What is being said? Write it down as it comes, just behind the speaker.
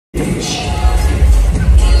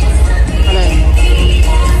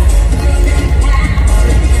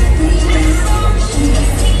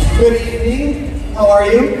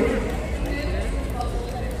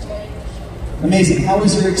Amazing. How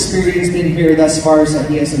has your experience been here thus far sa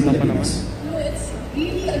HIYAS and PILIPINAS? It's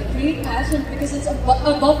really a great pageant because it's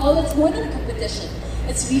above all, it's more than a competition.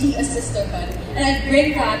 It's really a sisterhood. And I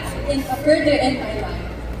bring that further in my life.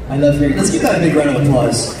 I love hearing. Let's give that a big round of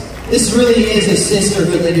applause. This really is a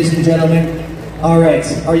sisterhood, ladies and gentlemen. All right,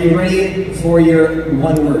 are you ready for your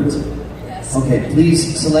one word? Yes. Okay,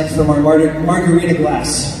 please select from our margarita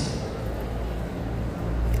glass.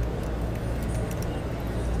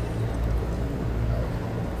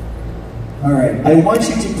 All right, I want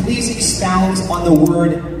you to please expound on the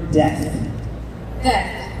word death. Death.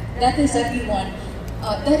 That is everyone.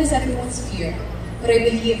 That is everyone's fear. But I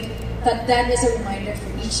believe that that is a reminder for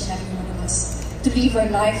each and every one of us to live our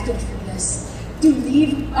life to the fullest, to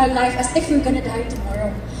live our life as if we're gonna die tomorrow,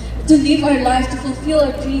 to live our life to fulfill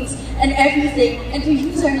our dreams and everything, and to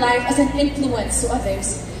use our life as an influence to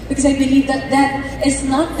others. Because I believe that that is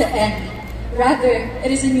not the end. Rather, it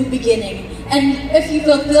is a new beginning. And if you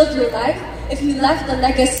fulfilled your life, if you left a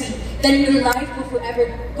legacy, then your life will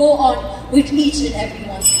forever go on with each and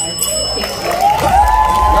everyone's heart. Thank you.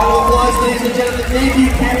 Round of applause, ladies and gentlemen. Thank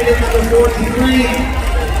you, candidate number 43.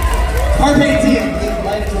 Pageant, live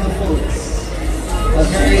life to the fullest. A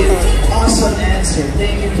very awesome answer.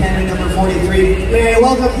 Thank you, candidate number 43. May I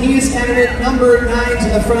welcome HIYAS candidate number 9 to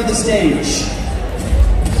the front of the stage.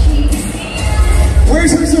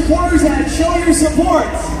 Where's her supporters at? Show your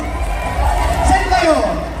support. Say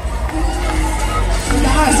hello.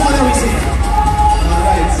 There we see. All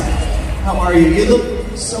right. How are you? You look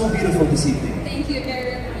so beautiful this evening. Thank you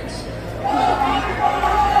very much.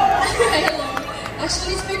 Hello.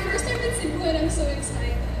 Actually, it's my first time in Cebu and I'm so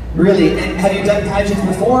excited. Really? And have you done pageants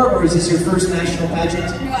before, or is this your first national pageant?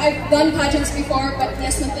 No, I've done pageants before, but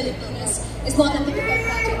yes, no Filipinas. It's not a typical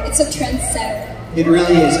pageant. It's a trendsetter. It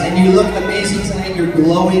really is. And you look amazing tonight. You're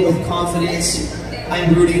glowing with confidence.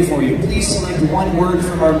 I'm rooting for you. Please select one word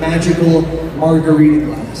from our magical margarita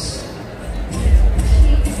glass.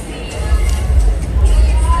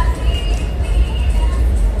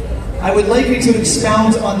 I would like you to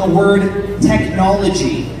expound on the word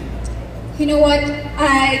technology. You know what?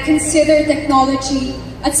 I consider technology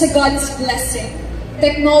as a God's blessing.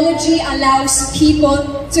 Technology allows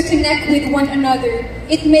people to connect with one another.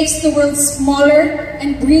 It makes the world smaller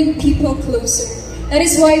and bring people closer. That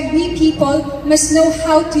is why we people must know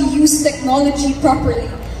how to use technology properly.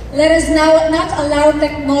 Let us now not allow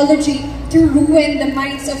technology to ruin the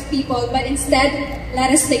minds of people, but instead,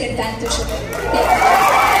 let us take advantage of it.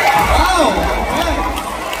 Wow! Okay.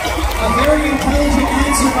 A very intelligent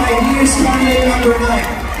answer by HIYAS candidate number 9.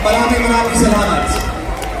 Maraming salamat.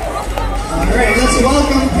 Alright, let's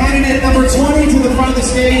welcome candidate number 20 to the front of the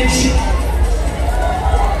stage.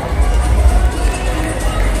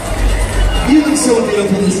 You look so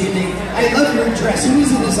beautiful this evening. I love your dress. Who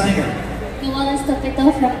is the designer?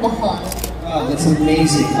 From Bohol. Oh, that's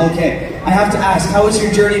amazing. Okay, I have to ask, how has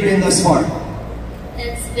your journey been thus far?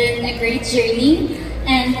 It's been a great journey,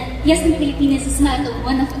 and yes, in Philippines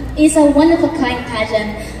is a one-of-a-kind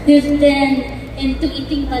pageant. We've been into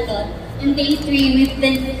eating balot. In day 3, we've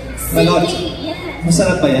been balot? Yes.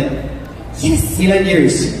 Masarap ba yan? Yes. Ilan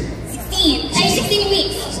years? 16. Ay, 16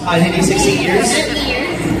 weeks. Hindi 16 years? 30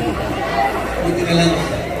 years. Buti na lang.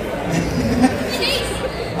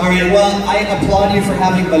 Alright, well, I applaud you for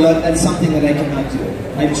having balot. That's something that I cannot do.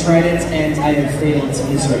 I've tried it and I have failed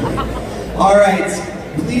miserably. Alright,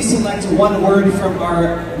 please select one word from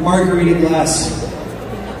our margarita glass.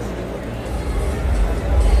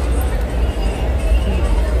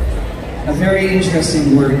 A very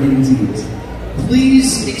interesting word indeed.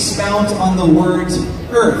 Please expound on the word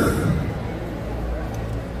earth.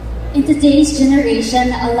 In today's generation,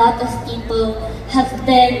 a lot of people have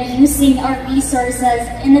been using our resources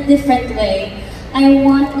in a different way. I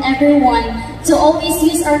want everyone to always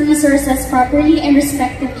use our resources properly and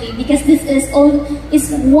respectively, because this is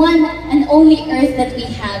one and only earth that we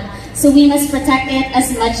have. So we must protect it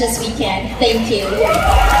as much as we can. Thank you.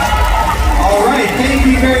 All right, thank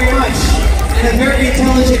you very much. And a very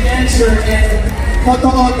intelligent answer, and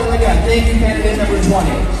totoo talaga. Thank you, candidate number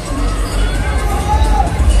 20.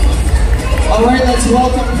 All right, let's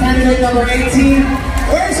welcome candidate number 18.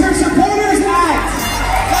 Where's her supporters at?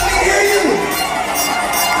 Let me hear you.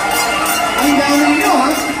 I'm down to you,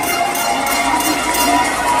 huh?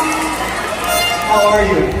 How are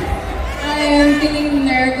you? I am feeling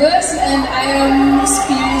nervous and I am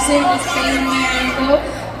experiencing a pain in my ankle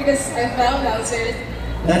because I fell downstairs.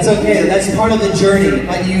 That's okay. That's part of the journey.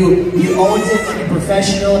 But you owned it like a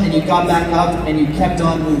professional, and you got back up and you kept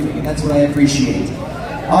on moving. And that's what I appreciate.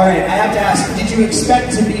 All right, I have to ask, did you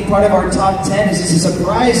expect to be part of our top 10? Is this a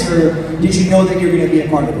surprise, or did you know that you're going to be a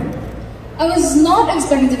part of it? I was not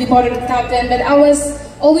expecting to be part of the top 10, but I was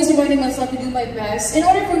always reminding myself to do my best in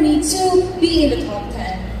order for me to be in the top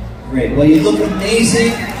 10. Great. Well, you look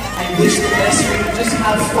amazing. I wish the best for you. Just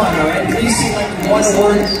have fun, all right? Please select one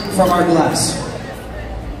word from our glass.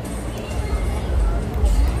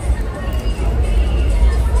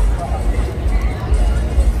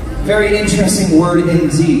 Very interesting word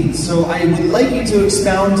indeed. So I would like you to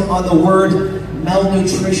expound on the word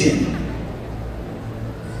malnutrition.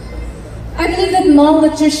 I believe that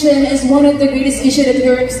malnutrition is one of the greatest issues that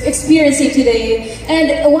we're experiencing today.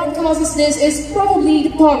 And what causes this is probably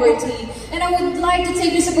the poverty. And I would like to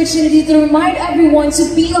take this opportunity to remind everyone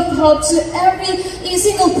to be of help to every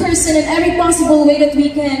single person in every possible way that we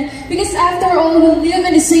can. Because after all, we live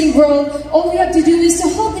in the same world. All we have to do is to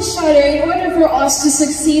help each other in order for us to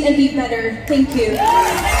succeed and be better. Thank you.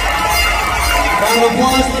 Round of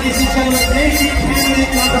applause, ladies and gentlemen. Thank you, candidate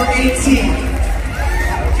number 18.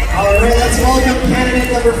 Alright, let's welcome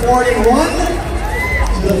candidate number 41 to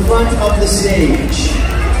the front of the stage.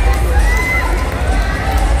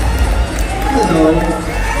 Hello.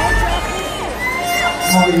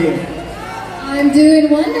 How are you? I'm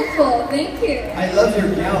doing wonderful, thank you. I love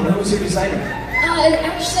your gown. Who was your designer?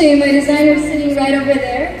 Actually, my designer is sitting right over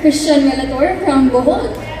there, Christian Melator from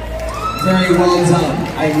Bohol. Very well done.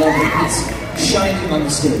 I love it. It's shining on the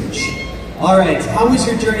stage. Alright, how has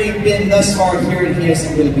your journey been thus far here at HIYAS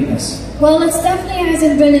in Pilipinas? Well, it definitely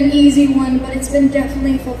hasn't been an easy one, but it's been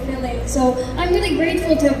definitely fulfilling. So I'm really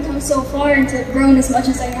grateful to have come so far and to have grown as much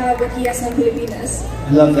as I have with HIYAS in Pilipinas. I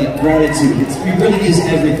love that. Gratitude. It really is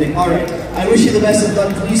everything. Alright, I wish you the best of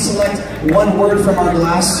luck. Please select one word from our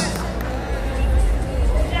glass.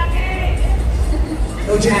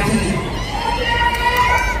 Go, Jackie.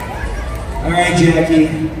 Alright, Jackie.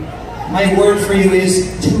 My word for you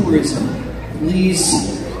is tourism.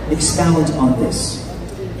 Please expound on this.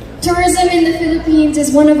 Tourism in the Philippines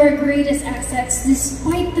is one of our greatest assets,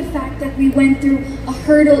 despite the fact that we went through a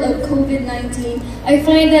hurdle of COVID-19. I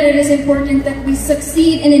find that it is important that we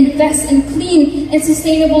succeed and invest in clean and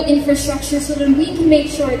sustainable infrastructure so that we can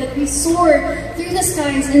make sure that we soar through the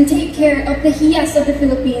skies and take care of the HIYAS of the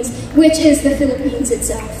Philippines, which is the Philippines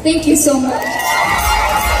itself. Thank you so much.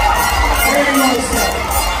 Very well said.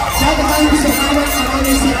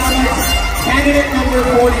 Candidate number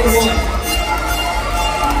 41.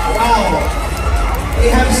 Wow. We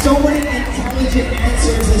have so many intelligent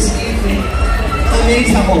answers this evening.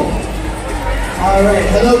 Amazing. Alright,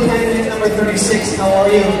 hello candidate number 36. How are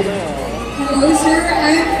you? Hello sir,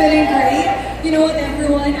 I'm feeling great. You know what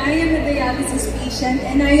everyone, I am a dialysis patient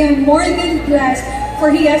and I am more than blessed for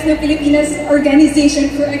HIYAS ng Pilipinas organization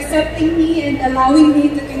for accepting me and allowing me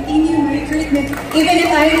to continue my treatment even if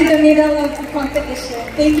I am in the middle of the competition.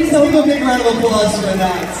 Thank you so much. Give a big round of applause for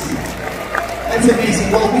that. That's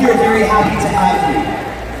amazing. Well, we are very happy to have you.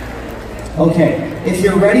 Okay, if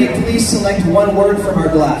you're ready, please select one word from our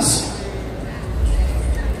glass.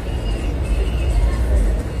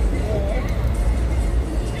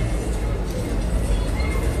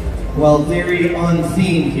 Well, very on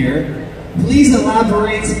theme here. Please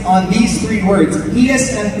elaborate on these three words.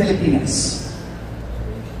 HIYAS ng Pilipinas.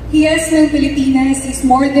 HIYAS ng Pilipinas is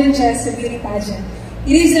more than just a beauty pageant.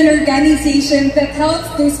 It is an organization that helps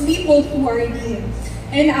those people who are in need.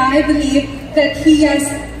 And I believe that HIYAS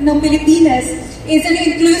ng Pilipinas is an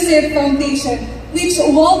inclusive foundation which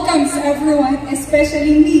welcomes everyone,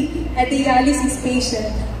 especially me, a dialysis patient.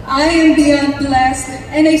 I am beyond blessed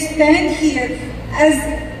and I stand here as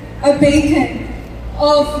a beacon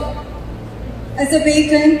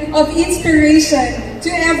of inspiration to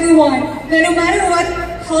everyone that no matter what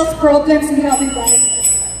health problems we have in life.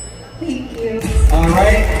 Thank you.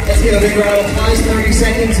 Alright, let's give a big round of applause. 30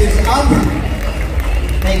 seconds is up.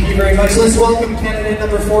 Thank you very much. Let's welcome candidate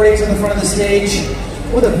number 40 to the front of the stage.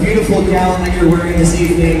 What a beautiful gown that you're wearing this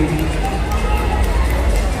evening.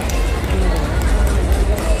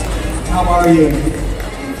 How are you?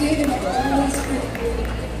 I'm good and I'm always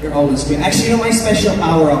good. You're always good. Actually, you know, my special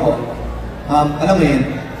power ako. Alam mo yan,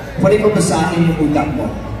 pwede ko basahin yung utak mo.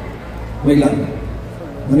 Wait lang.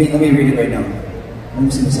 Let me read it right now. Ano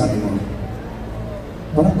sinasabi mo?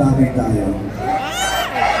 Parang bagay tayo.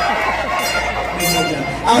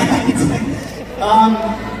 Alright.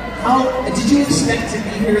 Did you expect to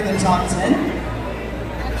be here in the top 10?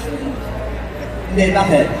 Actually, Hindi,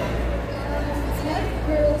 bakit?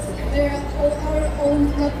 girls, there are our own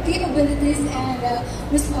capabilities and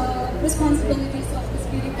responsibilities of this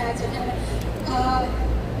beauty pageant. And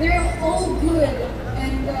they're all good,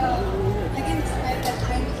 and I can expect that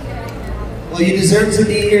I'm here right now. Well, you deserve to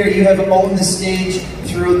be here. You have owned the stage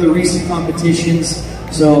through the recent competitions.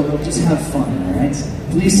 So just have fun, alright?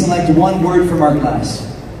 Please select one word from our class.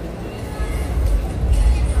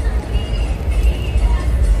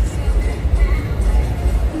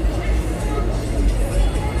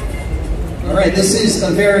 Alright, this is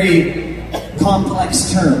a very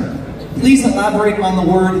complex term. Please elaborate on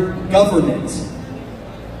the word government.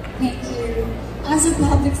 Thank you. As a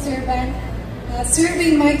public servant,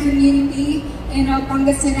 serving my community in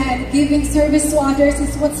Pangasinan, giving service to others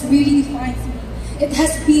is what really defines me. It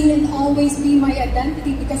has been and always been my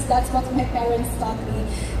identity because that's what my parents taught me.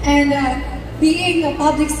 And being a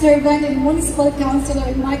public servant and municipal councilor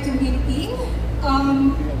in my community,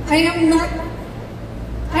 I'm not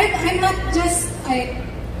just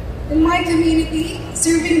in my community,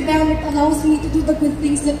 serving them, it allows me to do the good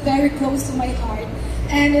things that are very close to my heart.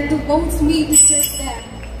 And it devotes me to serve them.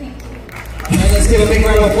 Thank you. All right, let's give a big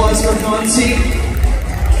round of applause for Nancy.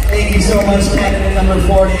 Thank you so much, candidate number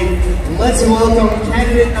 40. Let's welcome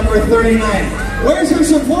candidate number 39. Where's her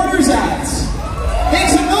supporters at? Make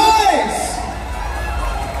some noise!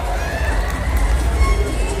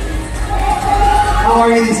 How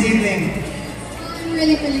are you this evening? I'm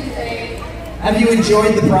really feeling great. Have you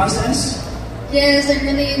enjoyed the process? Yes, I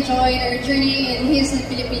really enjoyed our journey in HIYAS and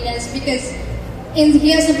Pilipinas because in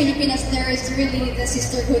HIYAS and Pilipinas there is really the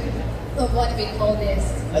sisterhood of what we call this.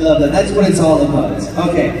 I love that. That's what it's all about.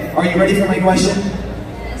 Okay, are you ready for my question?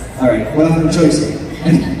 Yes. Alright, well, I'm choosing.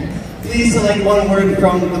 Please select one word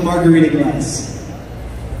from the margarita glass.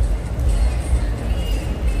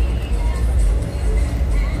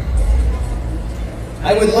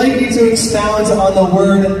 I would like you to expound on the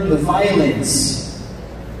word violence.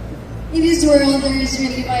 In this world, there is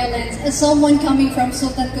really violence. As someone coming from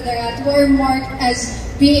Sultan Kudarat, we are marked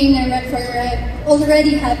as being a red for red,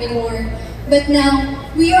 already having war. But now,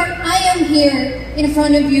 I am here in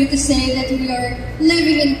front of you to say that we are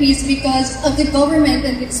living in peace because of the government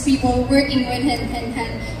and its people working hand in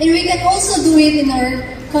hand. And we can also do it in our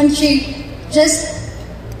country. Just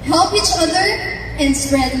help each other and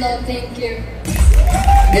spread love. Thank you.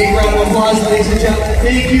 Big round of applause, ladies and gentlemen.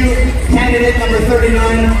 Thank you, candidate number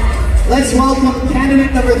 39. Let's welcome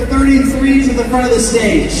candidate number 33 to the front of the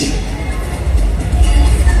stage.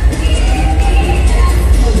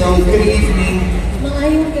 Hello, good evening.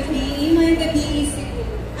 Maayong gabi, Cebu.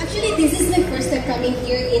 Actually, this is my first time coming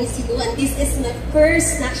here in Cebu, and this is my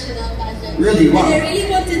first national pageant. Really? Wow. And I really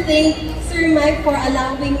want to thank Sir Mike for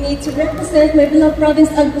allowing me to represent my beloved province,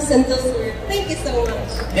 Agusan del Sur. Thank you so much.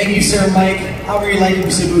 Thank you, Sir Mike. How are you liking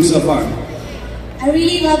Cebu so far? I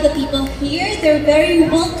really love the people here. They're very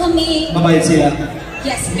welcoming. Mabait sila?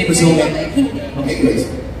 Yes, Hindi ba very sila? lovely. Hindi. Okay, good.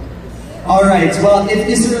 Alright, well,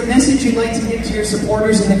 is there a message you'd like to give to your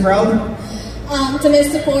supporters in the crowd? To my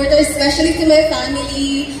supporters, especially to my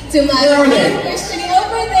family, to my Christian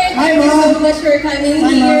over there. Hi, Thank you Mom. so much for coming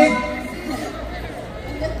Hi, here.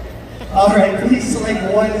 Alright, please select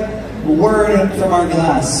one word from our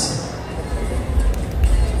glass.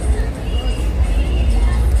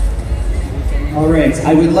 Alright,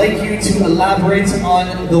 I would like you to elaborate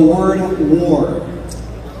on the word war.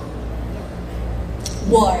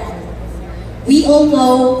 War. We all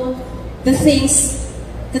know the things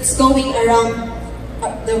that's going around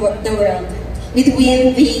the world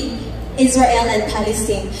between the Israel and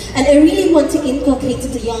Palestine. And I really want to inculcate to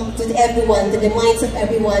everyone, to the minds of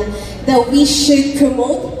everyone, that we should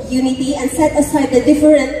promote unity and set aside the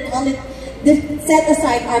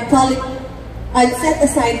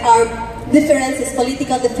our differences,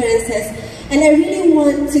 political differences. And I really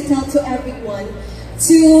want to tell to everyone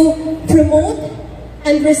to promote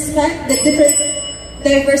and respect the different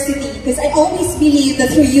diversity, because I always believe that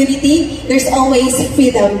through unity, there's always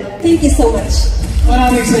freedom. Thank you so much.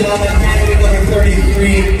 Maraming salamat, candidate number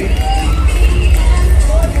 33.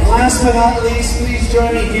 Last but not least, please join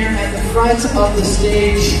me here at the front of the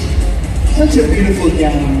stage. Such a beautiful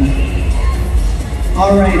gown.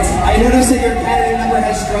 Alright, I noticed that your candidate number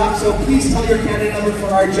has dropped, so please tell your candidate number for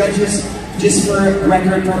our judges, just for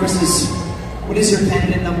record purposes. What is your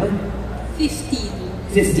candidate number? 50.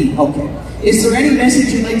 50, okay. Is there any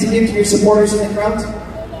message you'd like to give to your supporters in the crowd?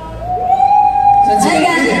 Hi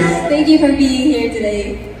guys, thank you for being here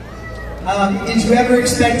today. Did you ever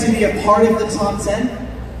expect to be a part of the top 10?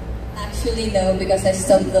 Actually no, because I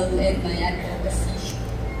stumbled in my advocacy.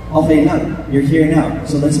 Okay, now, you're here now,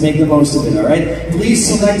 so let's make the most of it, alright? Please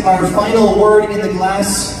select our final word in the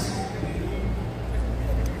glass.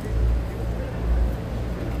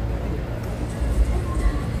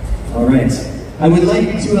 Alright. I would like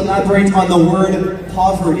you to elaborate on the word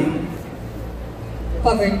poverty.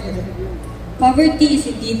 Poverty. Poverty is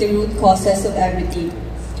indeed the root causes of everything.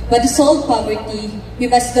 But to solve poverty, we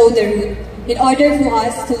must know the root in order for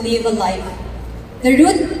us to live a life. The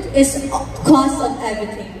root is cause of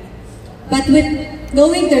everything. But with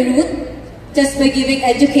knowing the root, just by giving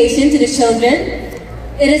education to the children,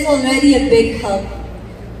 it is already a big help.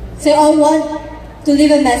 So I want to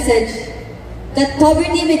leave a message that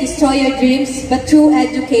poverty may destroy your dreams, but through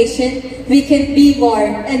education, we can be more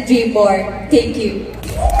and dream more. Thank you.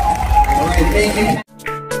 All right, thank you.